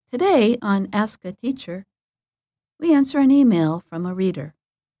Today on Ask a Teacher, we answer an email from a reader.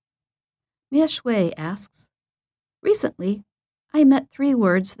 Mia Shui asks, recently, I met 3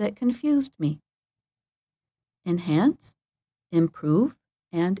 words that confused me. Enhance, improve,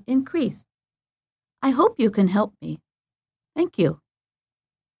 and increase. I hope you can help me. Thank you.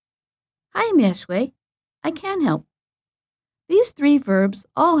 Hi, Mia Shui. I can help. These 3 verbs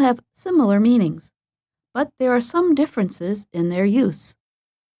all have similar meanings, but there are some differences in their use.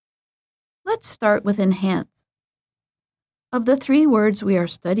 Let's start with enhance. Of the 3 words we are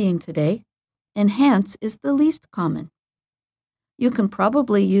studying today, enhance is the least common. You can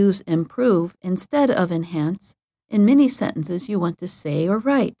probably use improve instead of enhance in many sentences you want to say or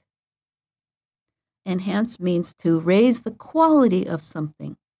write. Enhance means to raise the quality of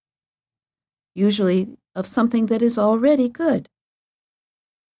something, usually of something that is already good.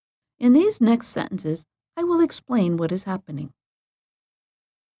 In these next sentences, I will explain what is happening.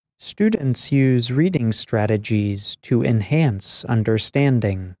 Students use reading strategies to enhance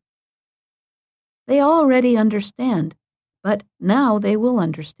understanding. They already understand, but now they will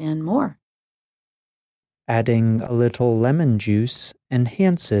understand more. Adding a little lemon juice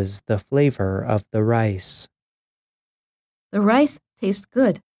enhances the flavor of the rice. The rice tastes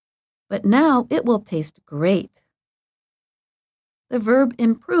good, but now it will taste great. The verb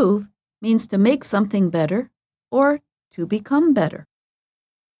improve means to make something better or to become better.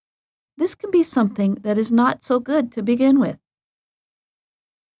 This can be something that is not so good to begin with.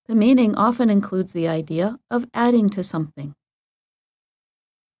 The meaning often includes the idea of adding to something.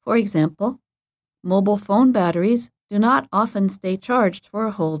 For example, mobile phone batteries do not often stay charged for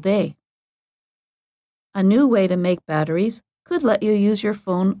a whole day. A new way to make batteries could let you use your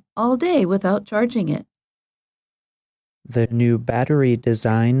phone all day without charging it. The new battery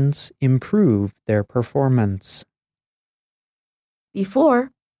designs improve their performance.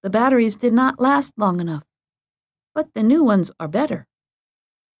 Before, the batteries did not last long enough, but the new ones are better.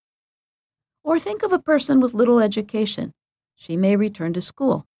 Or think of a person with little education. She may return to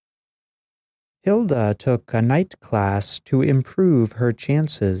school. Hilda took a night class to improve her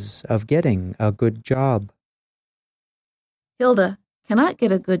chances of getting a good job. Hilda cannot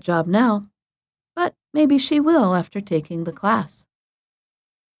get a good job now, but maybe she will after taking the class.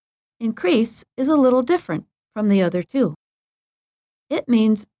 Increase is a little different from the other 2. It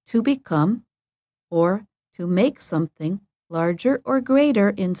means to become or to make something larger or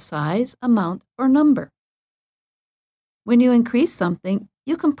greater in size, amount, or number. When you increase something,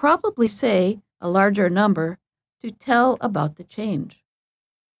 you can probably say a larger number to tell about the change.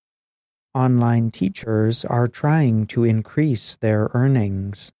 Online teachers are trying to increase their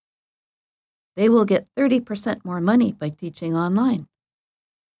earnings. They will get 30% more money by teaching online.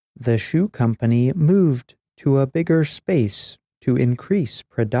 The shoe company moved to a bigger space to increase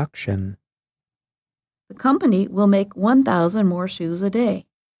production. The company will make 1,000 more shoes a day.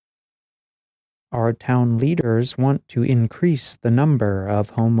 Our town leaders want to increase the number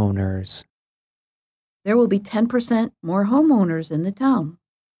of homeowners. There will be 10% more homeowners in the town.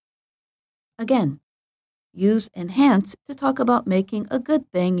 Again, use enhance to talk about making a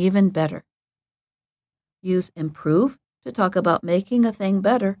good thing even better. Use improve to talk about making a thing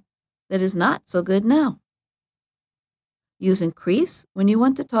better that is not so good now. Use increase when you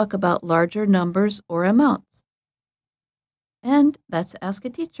want to talk about larger numbers or amounts. And that's Ask a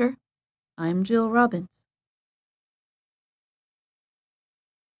Teacher. I'm Jill Robbins.